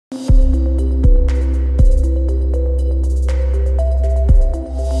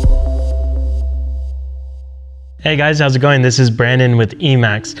Hey guys, how's it going? This is Brandon with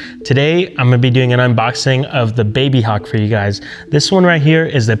EMAX. Today, I'm gonna be doing an unboxing of the Babyhawk for you guys. This one right here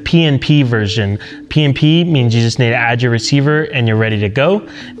is the PNP version. PNP means you just need to add your receiver and you're ready to go.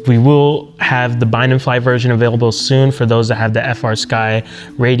 We will have the bind and fly version available soon for those that have the FrSky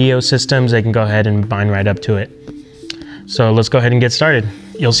radio systems. They can go ahead and bind right up to it. So let's go ahead and get started.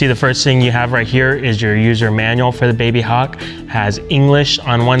 You'll see the first thing you have right here is your user manual for the Babyhawk. Has English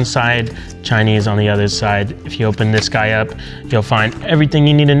on one side, Chinese on the other side. If you open this guy up, you'll find everything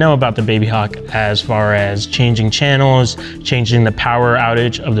you need to know about the Babyhawk as far as changing channels, changing the power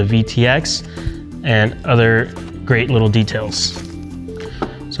outage of the VTX, and other great little details.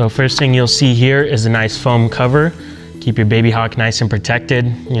 So first thing you'll see here is a nice foam cover. Keep your Babyhawk nice and protected,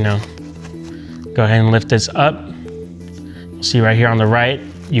 you know. Go ahead and lift this up. See right here on the right,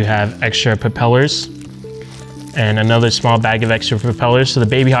 you have extra propellers and another small bag of extra propellers. So the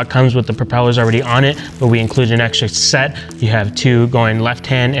Babyhawk comes with the propellers already on it, but we include an extra set. You have two going left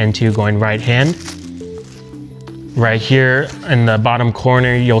hand and two going right hand. Right here in the bottom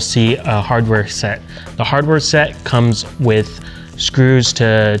corner, you'll see a hardware set. The hardware set comes with screws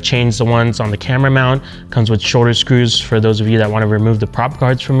to change the ones on the camera mount, comes with shoulder screws for those of you that want to remove the prop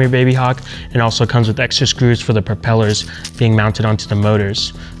guards from your Babyhawk, and also comes with extra screws for the propellers being mounted onto the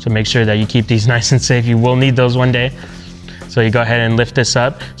motors. So make sure that you keep these nice and safe. You will need those one day. So you go ahead and lift this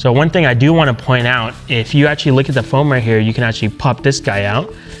up. So one thing I do want to point out, if you actually look at the foam right here, you can actually pop this guy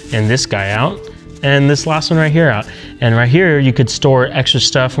out and this guy out and this last one right here out. And right here, you could store extra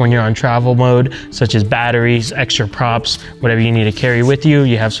stuff when you're on travel mode, such as batteries, extra props, whatever you need to carry with you.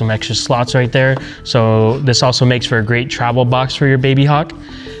 You have some extra slots right there. So this also makes for a great travel box for your Babyhawk.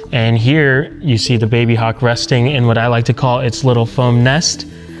 And here you see the Babyhawk resting in what I like to call its little foam nest.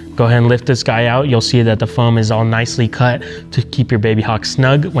 Go ahead and lift this guy out. You'll see that the foam is all nicely cut to keep your Babyhawk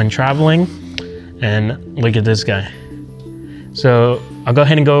snug when traveling. And look at this guy. So I'll go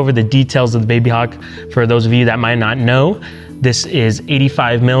ahead and go over the details of the Babyhawk for those of you that might not know. This is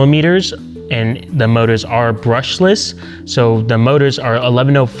 85 millimeters and the motors are brushless. So the motors are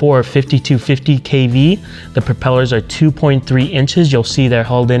 1104 5250 kV. The propellers are 2.3 inches. You'll see they're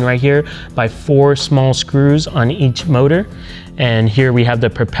held in right here by 4 small screws on each motor. And here we have the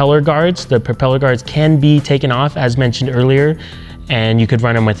propeller guards. The propeller guards can be taken off as mentioned earlier, and you could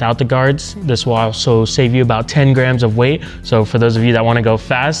run them without the guards. This will also save you about 10 grams of weight. So for those of you that want to go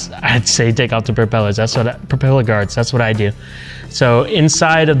fast, I'd say take out the propellers. Propeller guards, that's what I do. So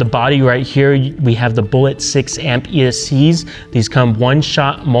inside of the body right here, we have the Bullet 6 amp ESCs. These come one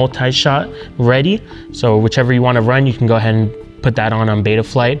shot, multi-shot ready. So whichever you want to run, you can go ahead and put that on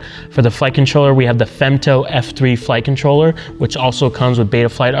Betaflight. For the flight controller, we have the Femto F3 flight controller, which also comes with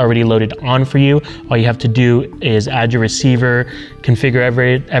Betaflight already loaded on for you. All you have to do is add your receiver, configure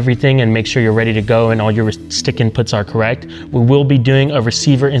everything, and make sure you're ready to go and all your stick inputs are correct. We will be doing a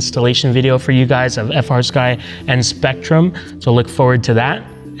receiver installation video for you guys of FrSky and Spektrum, so look forward to that.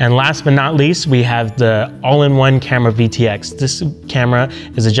 And last but not least, we have the all-in-one Camera Vtx. This camera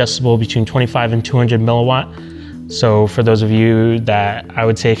is adjustable between 25 and 200 milliwatt. So for those of you that I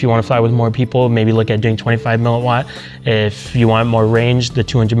would say if you want to fly with more people, maybe look at doing 25 milliwatt. If you want more range, the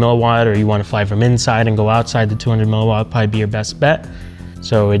 200 milliwatt, or you want to fly from inside and go outside, the 200 milliwatt would probably be your best bet.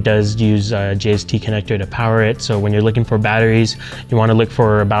 So it does use a JST connector to power it. So when you're looking for batteries, you want to look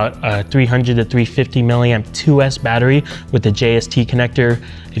for about a 300 to 350 milliamp 2S battery with the JST connector.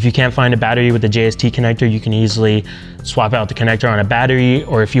 If you can't find a battery with the JST connector, you can easily swap out the connector on a battery,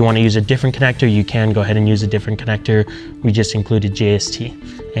 or if you want to use a different connector, you can go ahead and use a different connector. We just included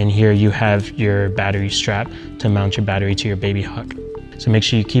JST. And here you have your battery strap to mount your battery to your Babyhawk. So make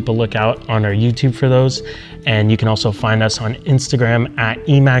sure you keep a lookout on our YouTube for those. And you can also find us on Instagram at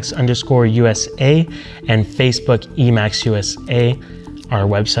EMAX_USA and Facebook EMAX USA. Our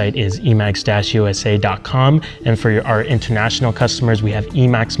website is emax-usa.com. And for our international customers, we have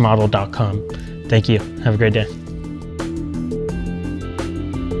emaxmodel.com. Thank you. Have a great day.